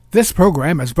This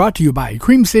program is brought to you by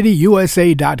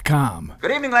CreamCityUSA.com.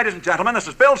 Good evening, ladies and gentlemen. This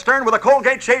is Bill Stern with the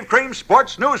Colgate Shave Cream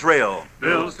Sports Newsreel.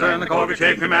 Bill Stern, the Colgate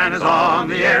Shave Cream Man, is on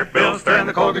the air. Bill Stern,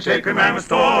 the Colgate Shave Cream Man, with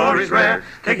stories rare.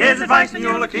 Take his advice and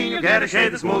you'll look keen. You'll get a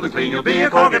shave that's smooth and clean. You'll be a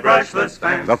Colgate brushless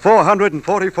fan. The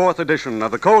 444th edition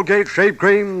of the Colgate Shave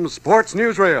Cream Sports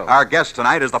Newsreel. Our guest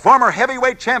tonight is the former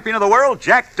heavyweight champion of the world,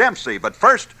 Jack Dempsey. But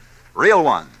first, Reel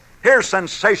 1. Here's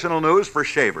sensational news for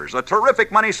shavers. A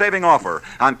terrific money-saving offer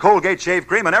on Colgate Shave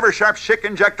Cream and Eversharp Schick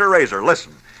Injector Razor.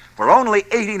 Listen, for only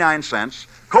 89 cents,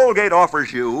 Colgate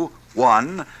offers you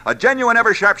 1, a genuine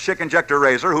Eversharp Schick Injector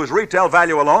Razor whose retail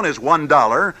value alone is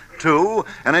 $1. 2,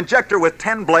 an injector with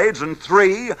 10 blades. And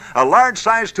 3, a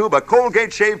large-sized tube of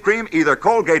Colgate Shave Cream, either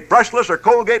Colgate Brushless or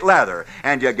Colgate Lather.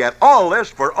 And you get all this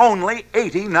for only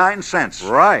 89 cents.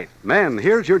 Right. Men,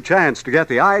 here's your chance to get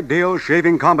the ideal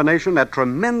shaving combination at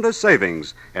tremendous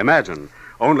savings. Imagine,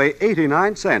 only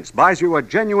 89 cents buys you a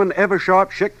genuine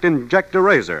Eversharp Schick Injector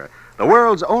Razor. The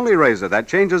world's only razor that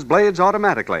changes blades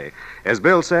automatically. As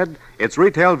Bill said, its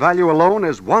retail value alone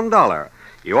is $1.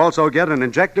 You also get an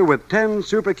injector with 10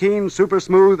 super keen, super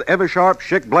smooth Eversharp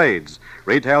Schick blades.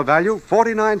 Retail value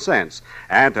 49 cents.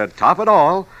 And to top it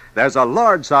all, there's a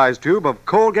large-sized tube of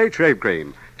Colgate Shave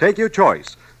Cream. Take your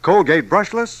choice, Colgate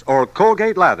Brushless or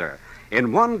Colgate Lather.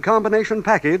 In one combination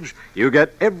package, you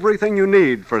get everything you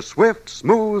need for swift,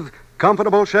 smooth,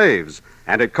 comfortable shaves.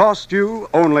 And it costs you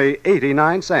only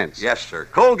 89 cents. Yes, sir.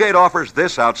 Colgate offers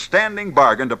this outstanding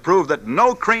bargain to prove that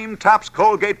no cream tops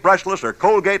Colgate Brushless or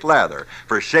Colgate Lather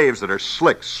for shaves that are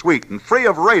slick, sweet, and free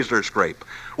of razor scrape.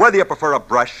 Whether you prefer a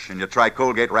brush and you try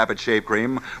Colgate Rapid Shave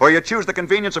Cream, or you choose the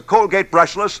convenience of Colgate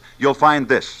Brushless, you'll find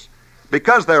this.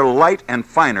 Because they're light and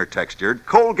finer textured,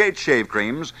 Colgate Shave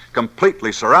Creams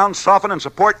completely surround, soften, and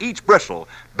support each bristle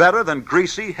better than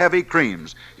greasy, heavy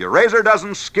creams. Your razor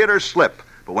doesn't skid or slip.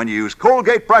 But when you use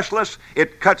Colgate Brushless,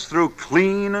 it cuts through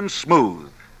clean and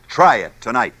smooth. Try it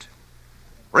tonight.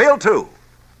 Reel 2.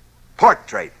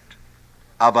 Portrait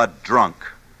of a drunk.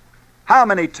 How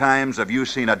many times have you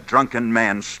seen a drunken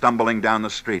man stumbling down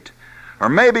the street? Or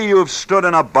maybe you've stood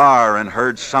in a bar and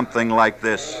heard something like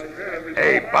this.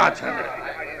 Hey, bartender.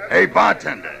 Hey,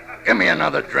 bartender. Give me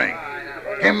another drink.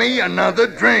 Give me another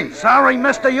drink. Sorry,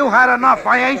 mister, you had enough.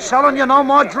 I ain't selling you no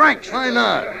more drinks. Why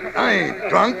not? I ain't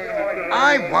drunk.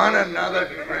 I want another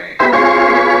drink.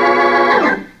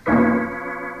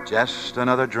 Just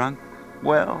another drunk?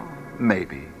 Well,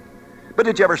 maybe. But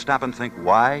did you ever stop and think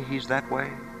why he's that way?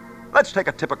 Let's take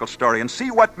a typical story and see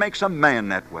what makes a man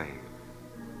that way.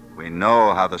 We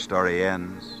know how the story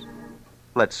ends.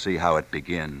 Let's see how it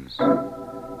begins.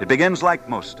 It begins like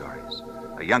most stories.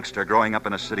 A youngster growing up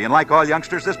in a city, and like all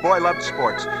youngsters, this boy loved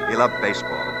sports. He loved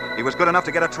baseball. He was good enough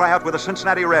to get a tryout with the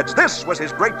Cincinnati Reds. This was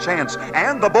his great chance,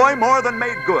 and the boy more than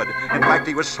made good. In fact,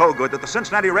 he was so good that the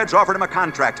Cincinnati Reds offered him a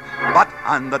contract. But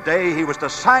on the day he was to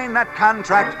sign that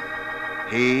contract,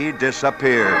 he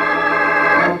disappeared.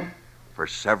 For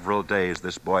several days,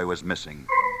 this boy was missing.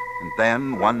 And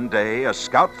then, one day, a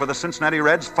scout for the Cincinnati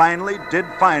Reds finally did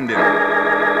find him.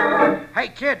 Hey,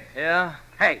 kid. Yeah?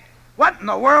 Hey, what in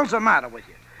the world's the matter with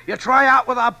you? You try out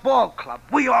with our ball club.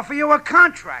 We offer you a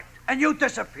contract, and you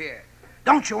disappear.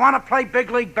 Don't you want to play big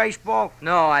league baseball?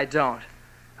 No, I don't.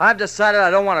 I've decided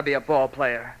I don't want to be a ball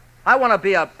player. I want to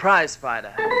be a prize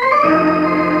fighter.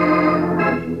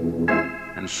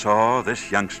 And so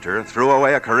this youngster threw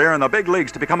away a career in the big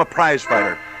leagues to become a prize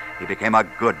fighter. He became a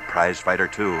good prize fighter,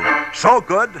 too. So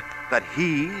good that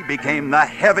he became the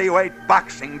heavyweight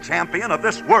boxing champion of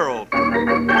this world.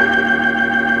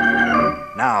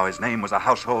 Now his name was a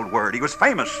household word. He was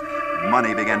famous.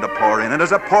 Money began to pour in, and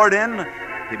as it poured in,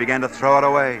 he began to throw it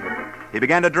away. He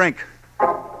began to drink.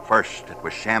 First, it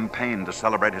was champagne to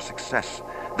celebrate his success.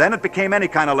 Then it became any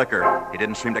kind of liquor. He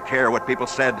didn't seem to care what people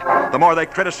said. The more they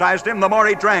criticized him, the more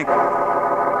he drank.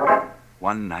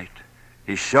 One night,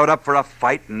 he showed up for a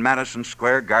fight in Madison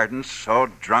Square Garden so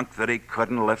drunk that he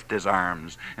couldn't lift his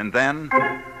arms. And then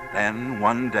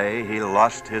one day, he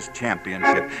lost his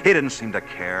championship. He didn't seem to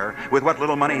care. With what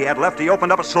little money he had left, he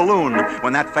opened up a saloon.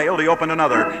 When that failed, he opened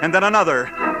another, and then another.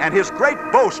 And his great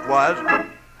boast was,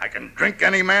 I can drink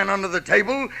any man under the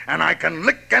table, and I can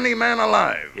lick any man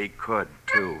alive. He could,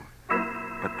 too.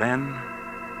 But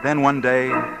then one day,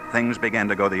 things began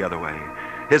to go the other way.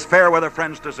 His fair weather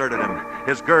friends deserted him.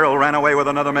 His girl ran away with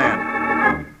another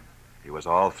man. He was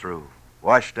all through,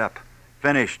 washed up,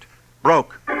 finished,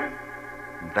 broke.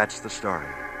 And that's the story.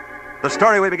 The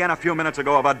story we began a few minutes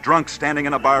ago of a drunk standing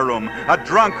in a bar room. A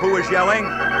drunk who was yelling,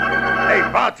 Hey,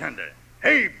 bartender!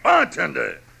 Hey,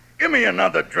 bartender! Give me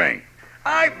another drink.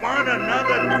 I want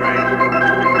another drink.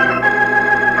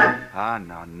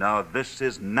 No. This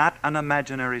is not an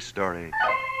imaginary story.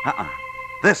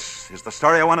 This is the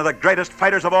story of one of the greatest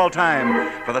fighters of all time.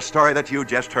 For the story that you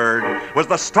just heard was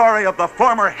the story of the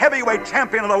former heavyweight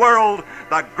champion of the world,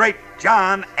 the great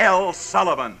John L.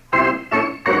 Sullivan.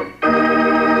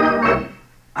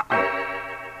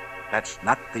 That's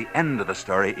not the end of the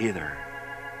story either.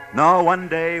 No, one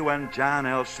day when John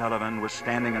L. Sullivan was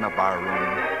standing in a barroom,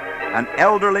 an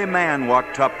elderly man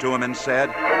walked up to him and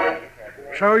said,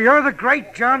 "So you're the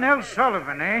great John L.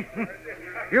 Sullivan, eh?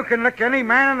 You can lick any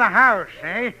man in the house,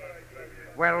 eh?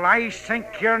 Well, I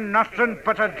think you're nothing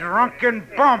but a drunken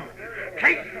bum.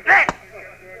 Take that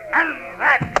and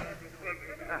that.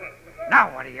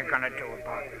 Now what are you going to do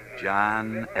about it?"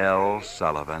 John L.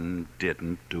 Sullivan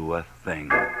didn't do a thing.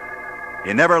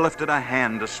 He never lifted a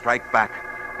hand to strike back.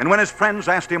 And when his friends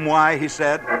asked him why, he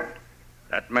said,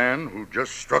 "That man who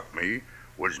just struck me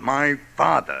was my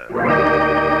father."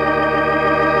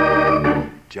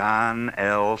 John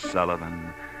L.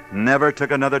 Sullivan never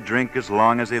took another drink as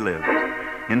long as he lived.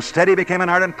 Instead, he became an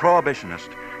ardent prohibitionist,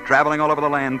 traveling all over the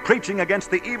land, preaching against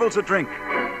the evils of drink.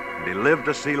 And he lived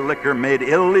to see liquor made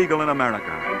illegal in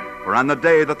America. For on the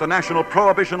day that the national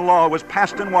prohibition law was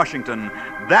passed in Washington,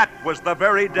 that was the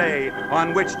very day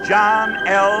on which John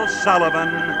L.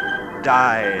 Sullivan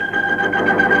died.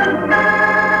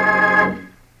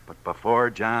 But before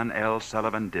John L.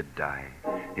 Sullivan did die,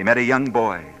 he met a young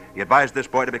boy. He advised this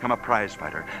boy to become a prize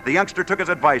fighter. The youngster took his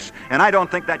advice, and I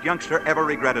don't think that youngster ever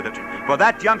regretted it. For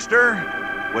that youngster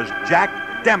was Jack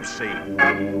Dempsey.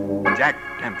 Jack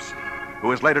Dempsey, who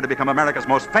was later to become America's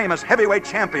most famous heavyweight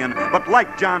champion. But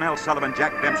like John L. Sullivan,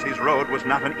 Jack Dempsey's road was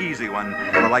not an easy one.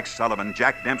 For like Sullivan,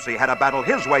 Jack Dempsey had to battle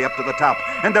his way up to the top.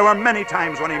 And there were many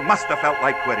times when he must have felt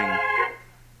like quitting.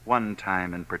 One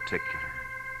time in particular,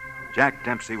 Jack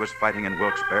Dempsey was fighting in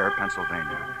Wilkes-Barre,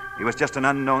 Pennsylvania. He was just an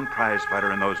unknown prize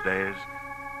fighter in those days.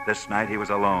 This night he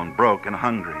was alone, broke and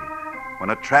hungry,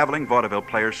 when a traveling vaudeville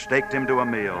player staked him to a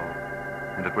meal.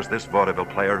 And it was this vaudeville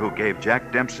player who gave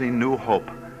Jack Dempsey new hope.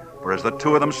 For as the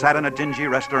two of them sat in a dingy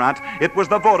restaurant, it was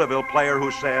the vaudeville player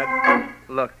who said,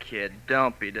 "Look, kid,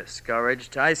 don't be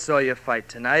discouraged. I saw you fight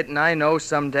tonight, and I know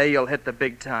someday you'll hit the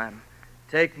big time.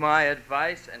 Take my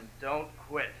advice and don't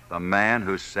quit." The man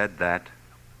who said that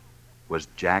was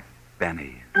Jack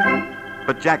Benny.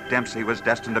 But Jack Dempsey was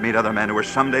destined to meet other men who were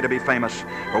someday to be famous.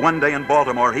 For one day in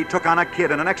Baltimore, he took on a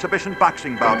kid in an exhibition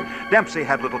boxing bout. Dempsey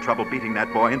had little trouble beating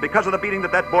that boy, and because of the beating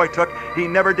that boy took, he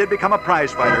never did become a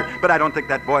prize fighter. But I don't think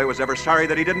that boy was ever sorry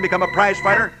that he didn't become a prize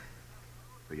fighter.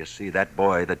 For you see, that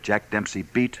boy that Jack Dempsey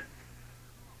beat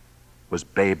was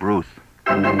Babe Ruth.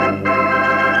 But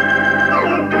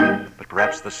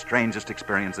perhaps the strangest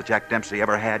experience that Jack Dempsey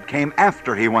ever had came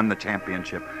after he won the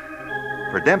championship.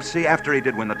 For Dempsey, after he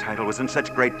did win the title, was in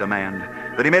such great demand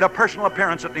that he made a personal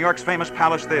appearance at New York's famous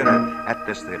Palace Theater. At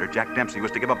this theater, Jack Dempsey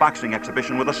was to give a boxing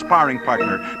exhibition with a sparring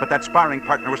partner. But that sparring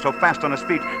partner was so fast on his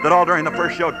feet that all during the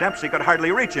first show, Dempsey could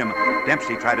hardly reach him.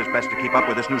 Dempsey tried his best to keep up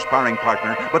with his new sparring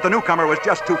partner, but the newcomer was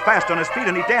just too fast on his feet,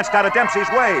 and he danced out of Dempsey's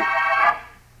way.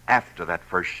 After that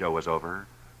first show was over,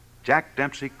 Jack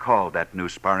Dempsey called that new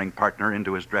sparring partner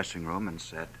into his dressing room and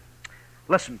said,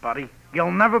 "Listen, buddy,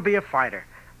 you'll never be a fighter.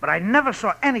 But I never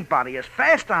saw anybody as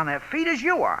fast on their feet as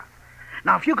you are.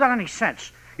 Now, if you got any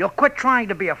sense, you'll quit trying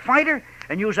to be a fighter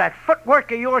and use that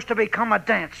footwork of yours to become a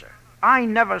dancer. I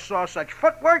never saw such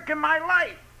footwork in my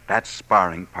life." That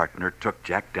sparring partner took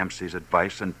Jack Dempsey's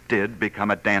advice and did become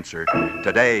a dancer.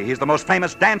 Today, he's the most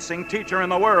famous dancing teacher in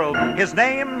the world. His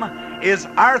name is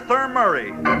Arthur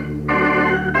Murray.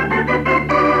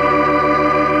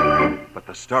 But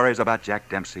the stories about Jack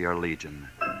Dempsey are legion.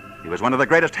 He was one of the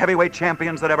greatest heavyweight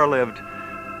champions that ever lived.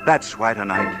 That's why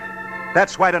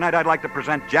tonight I'd like to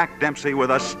present Jack Dempsey with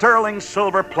a sterling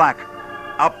silver plaque.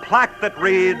 A plaque that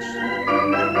reads,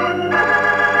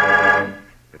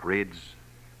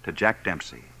 to Jack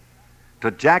Dempsey.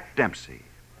 To Jack Dempsey,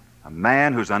 a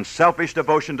man whose unselfish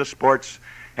devotion to sports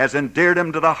has endeared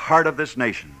him to the heart of this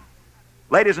nation.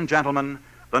 Ladies and gentlemen,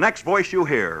 the next voice you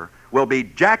hear will be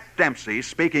Jack Dempsey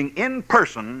speaking in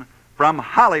person from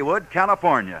Hollywood,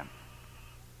 California.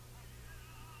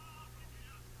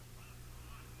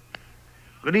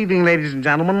 Good evening, ladies and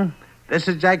gentlemen. This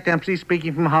is Jack Dempsey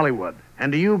speaking from Hollywood.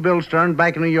 And to you, Bill Stern,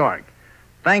 back in New York.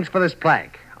 Thanks for this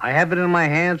plaque. I have it in my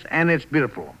hands, and it's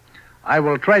beautiful. I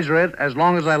will treasure it as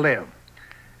long as I live.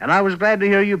 And I was glad to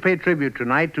hear you pay tribute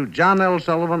tonight to John L.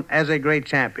 Sullivan as a great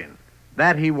champion.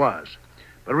 That he was.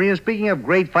 But speaking of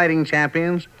great fighting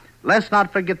champions, let's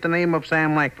not forget the name of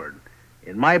Sam Lankford.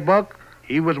 In my book,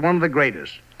 he was one of the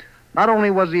greatest. Not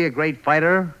only was he a great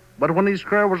fighter, but when his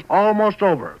career was almost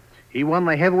over, he won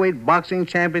the heavyweight boxing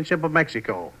championship of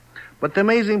Mexico. But the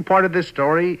amazing part of this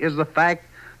story is the fact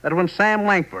that when Sam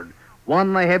Langford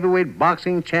won the heavyweight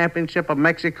boxing championship of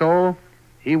Mexico,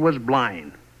 he was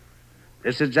blind.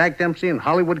 This is Jack Dempsey in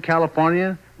Hollywood,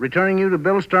 California, returning you to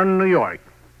Bill Stern in New York.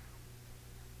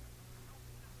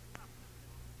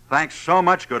 Thanks so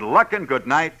much. Good luck and good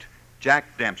night,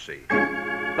 Jack Dempsey.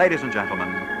 Ladies and gentlemen,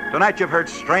 tonight you've heard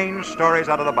strange stories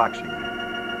out of the boxing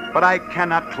ring. But I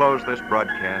cannot close this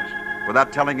broadcast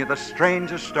without telling you the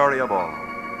strangest story of all.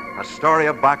 A story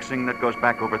of boxing that goes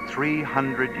back over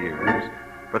 300 years.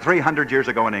 For 300 years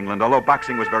ago in England, although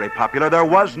boxing was very popular, there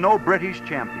was no British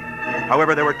champion.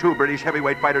 However, there were two British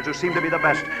heavyweight fighters who seemed to be the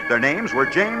best. Their names were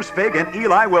James Figg and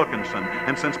Eli Wilkinson.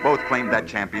 And since both claimed that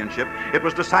championship, it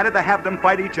was decided to have them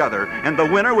fight each other, and the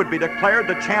winner would be declared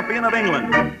the champion of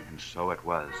England. And so it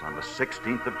was. On the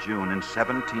 16th of June in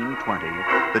 1720,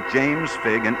 that James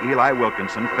Figg and Eli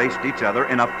Wilkinson faced each other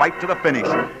in a fight to the finish.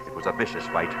 It was a vicious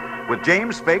fight, with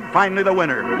James Figg finally the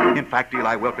winner. In fact,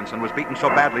 Eli Wilkinson was beaten so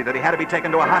badly that he had to be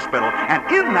taken to a hospital. And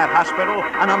in that hospital,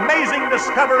 an amazing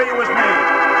discovery was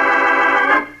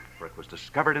made. For it was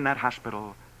discovered in that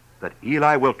hospital that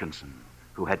Eli Wilkinson,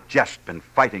 who had just been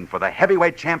fighting for the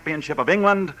heavyweight championship of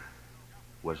England,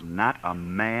 was not a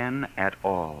man at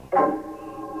all.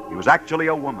 He was actually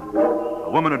a woman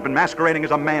who'd been masquerading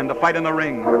as a man to fight in the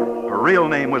ring. Her real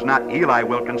name was not Eli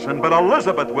Wilkinson, but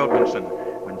Elizabeth Wilkinson.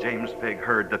 When James Figg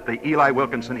heard that the Eli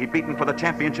Wilkinson he'd beaten for the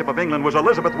championship of England was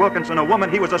Elizabeth Wilkinson, a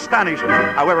woman, he was astonished.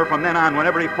 However, from then on,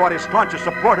 whenever he fought, his staunchest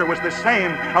supporter was this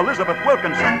same Elizabeth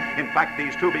Wilkinson. In fact,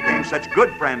 these two became such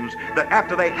good friends that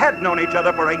after they had known each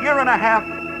other for a year and a half,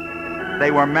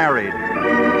 they were married.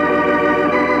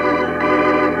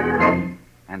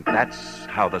 And that's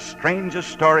how the strangest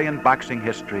story in boxing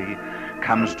history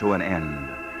comes to an end.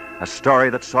 A story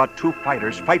that saw two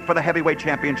fighters fight for the heavyweight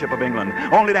championship of England,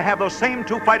 only to have those same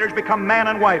two fighters become man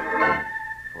and wife.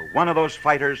 For one of those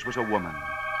fighters was a woman.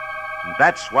 And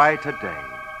that's why today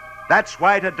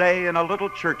in a little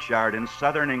churchyard in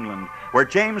southern England, where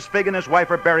James Figg and his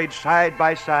wife are buried side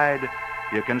by side,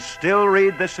 you can still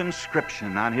read this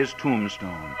inscription on his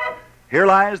tombstone. Here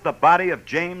lies the body of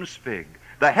James Figg,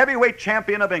 the heavyweight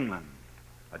champion of England,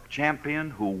 a champion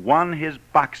who won his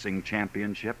boxing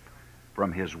championship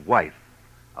from his wife,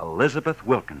 Elizabeth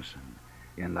Wilkinson,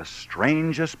 in the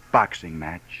strangest boxing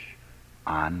match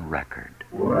on record.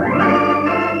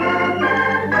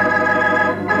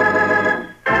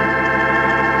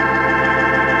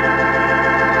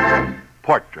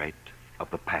 Portrait of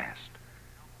the Past.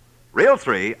 Reel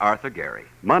 3, Arthur Gary.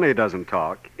 Money doesn't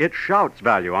talk. It shouts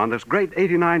value on this great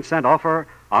 89-cent offer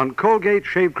on Colgate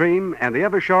Shave Cream and the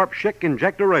Eversharp Schick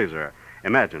Injector Razor.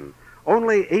 Imagine,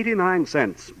 only 89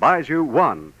 cents buys you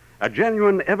one, a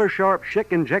genuine Eversharp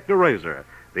Schick Injector Razor,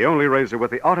 the only razor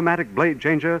with the automatic blade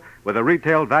changer with a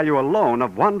retail value alone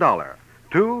of $1.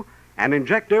 2, an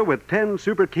injector with 10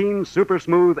 super keen, super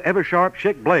smooth Eversharp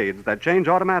Schick blades that change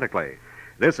automatically.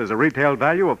 This is a retail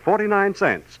value of 49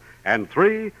 cents. And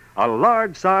 3, a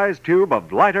large-sized tube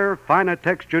of lighter, finer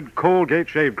textured Colgate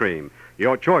shave cream.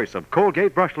 Your choice of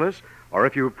Colgate brushless, or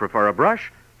if you prefer a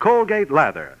brush, Colgate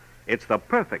lather. It's the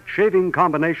perfect shaving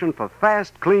combination for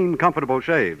fast, clean, comfortable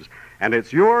shaves. And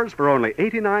it's yours for only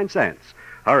 89 cents.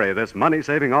 Hurry, this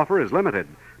money-saving offer is limited.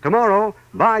 Tomorrow,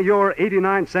 buy your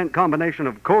 89-cent combination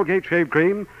of Colgate shave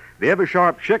cream, the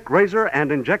Eversharp Schick razor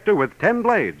and injector with 10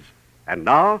 blades. And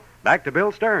now, back to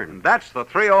Bill Stern. That's the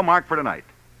 3-0 mark for tonight.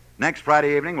 Next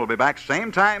Friday evening, we'll be back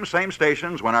same time, same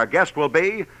stations, when our guest will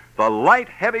be the light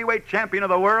heavyweight champion of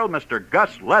the world, Mr.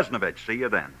 Gus Lesnovich. See you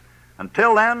then.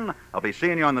 Until then, I'll be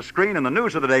seeing you on the screen in the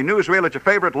News of the Day newsreel at your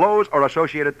favorite Lowe's or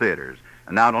Associated Theaters.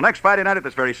 And now, until next Friday night at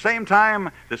this very same time,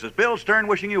 this is Bill Stern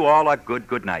wishing you all a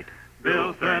good night.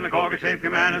 Bill Stern, the Colgate Shave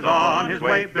Cream Man, is on his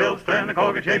way. Bill Stern, the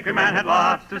Colgate Shave Cream Man, had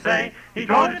lots to say. He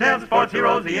told the tales of sports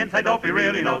heroes, the inside dope he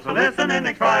really knows. So listen in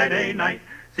next Friday night.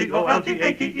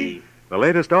 Colgate. The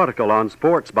latest article on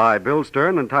sports by Bill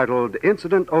Stern, entitled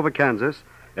Incident Over Kansas,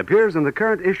 appears in the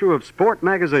current issue of Sport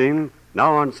magazine,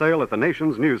 now on sale at the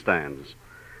nation's newsstands.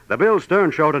 The Bill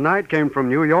Stern Show tonight came from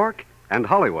New York and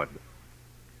Hollywood.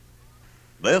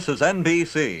 This is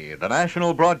NBC, the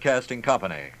national broadcasting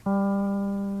company.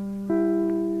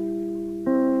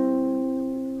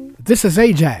 This is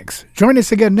Ajax. Join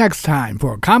us again next time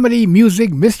for comedy,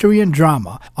 music, mystery, and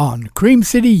drama on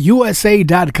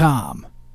CreamCityUSA.com.